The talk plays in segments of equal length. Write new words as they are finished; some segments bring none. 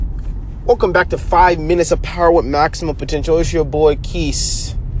Welcome back to 5 Minutes of Power with Maximum Potential. It's your boy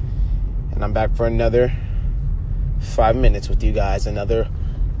Keese, and I'm back for another 5 minutes with you guys. Another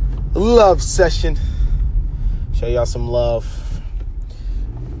love session. Show y'all some love.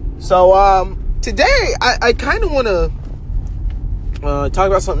 So today I kind of want to talk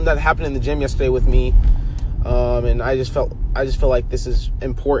about something that happened in the gym yesterday with me, and I just feel like this is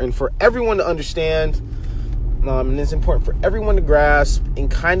important for everyone to understand. And it's important for everyone to grasp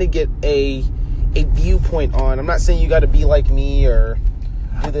and kind of get a viewpoint on. I'm not saying you got to be like me or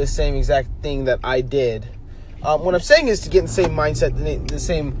do the same exact thing that I did. What I'm saying is to get in the same mindset, the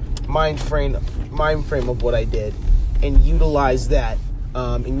same mind frame of what I did, and utilize that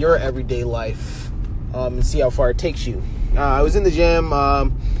in your everyday life, and see how far it takes you. I was in the gym.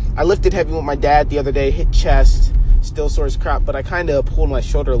 I lifted heavy with my dad the other day, hit chest, still sore as crap, but I kind of pulled my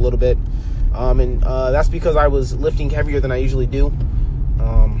shoulder a little bit. And that's because I was lifting heavier than I usually do.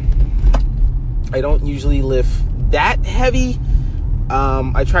 I don't usually lift that heavy.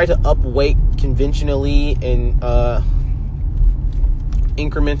 I try to up weight conventionally and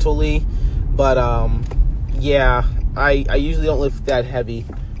incrementally, but yeah, I usually don't lift that heavy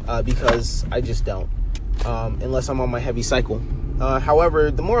because I just don't, unless I'm on my heavy cycle.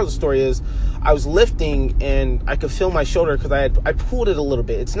 However, the moral of the story is I was lifting and I could feel my shoulder because I pulled it a little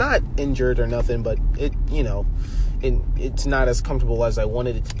bit. It's not injured or nothing, but it's not as comfortable as I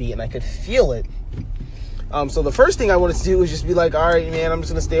wanted it to be, and I could feel it. So the first thing I wanted to do was just be like, all right, man, I'm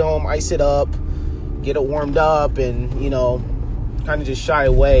just gonna stay home, ice it up, get it warmed up, and kind of just shy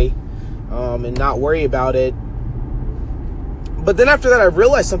away and not worry about it. But then after that, I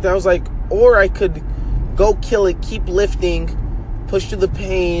realized something. I was like, or I could go kill it, keep lifting, push through the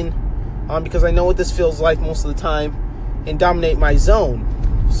pain, because I know what this feels like most of the time, and dominate my zone.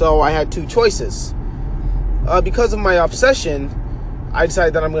 So I had two choices. Because of my obsession, I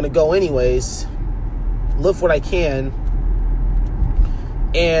decided that I'm going to go anyways, lift what I can,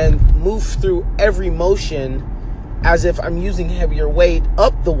 and move through every motion as if I'm using heavier weight,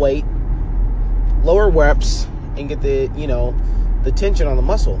 up the weight, lower reps, and get the tension on the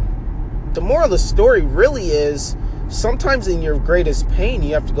muscle. The moral of the story really is, sometimes in your greatest pain,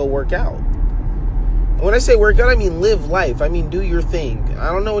 you have to go work out. And when I say work out, I mean live life. I mean do your thing.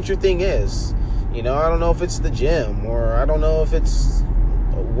 I don't know what your thing is. I don't know if it's the gym, or I don't know if it's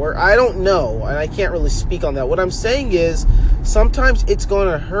work. I don't know, and I can't really speak on that. What I'm saying is, sometimes it's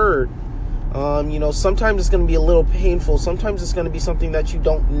going to hurt. Sometimes it's going to be a little painful. Sometimes it's going to be something that you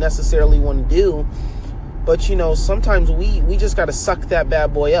don't necessarily want to do. But, sometimes we just got to suck that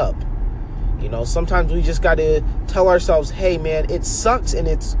bad boy up. Sometimes we just got to tell ourselves, hey, man, it sucks, and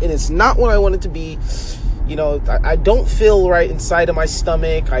it's not what I want it to be. I don't feel right inside of my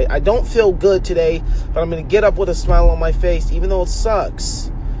stomach. I don't feel good today, but I'm going to get up with a smile on my face, even though it sucks.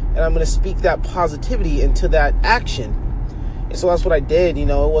 And I'm going to speak that positivity into that action. And so that's what I did. It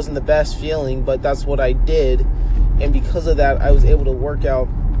wasn't the best feeling, but that's what I did. And because of that, I was able to work out,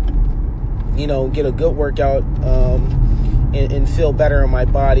 get a good workout, and feel better in my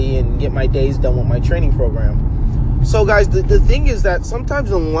body and get my days done with my training program. So guys, the thing is that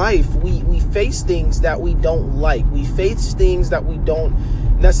sometimes in life we face things that we don't like. We face things that we don't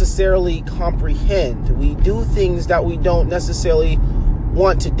necessarily comprehend. We do things that we don't necessarily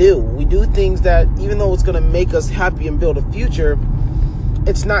want to do. We do things that, even though it's going to make us happy and build a future,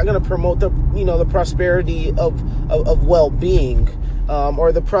 it's not going to promote the prosperity of well-being.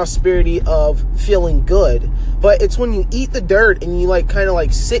 Or the prosperity of feeling good. But it's when you eat the dirt and you kind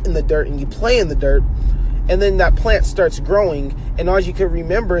of sit in the dirt and you play in the dirt, and then that plant starts growing, and all you can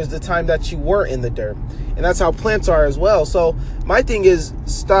remember is the time that you were in the dirt. And that's how plants are as well. So my thing is,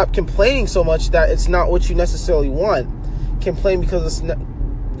 stop complaining so much that it's not what you necessarily want. Complain because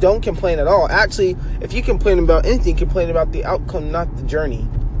don't complain at all. Actually, if you complain about anything, complain about the outcome, not the journey.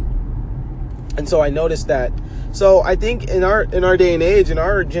 And so I noticed that. So I think in our day and age, in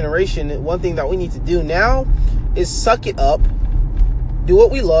our generation, one thing that we need to do now is suck it up, do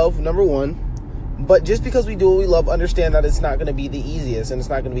what we love, number one. But just because we do what we love, understand that it's not going to be the easiest and it's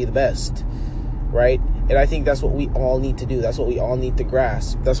not going to be the best, right? And I think that's what we all need to do. That's what we all need to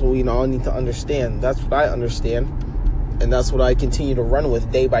grasp. That's what we all need to understand. That's what I understand. And that's what I continue to run with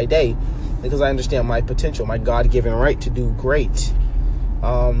day by day, because I understand my potential, my God-given right to do great.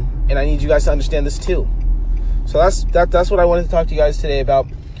 And I need you guys to understand this too. So that's what I wanted to talk to you guys today about,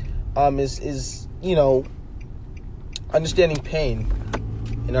 is understanding pain,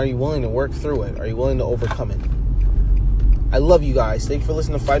 and are you willing to work through it? Are you willing to overcome it? I love you guys. Thank you for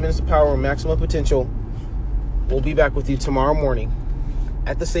listening to 5 Minutes of Power and Maximum Potential. We'll be back with you tomorrow morning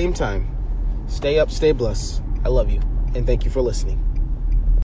at the same time. Stay up, stay blessed. I love you, and thank you for listening.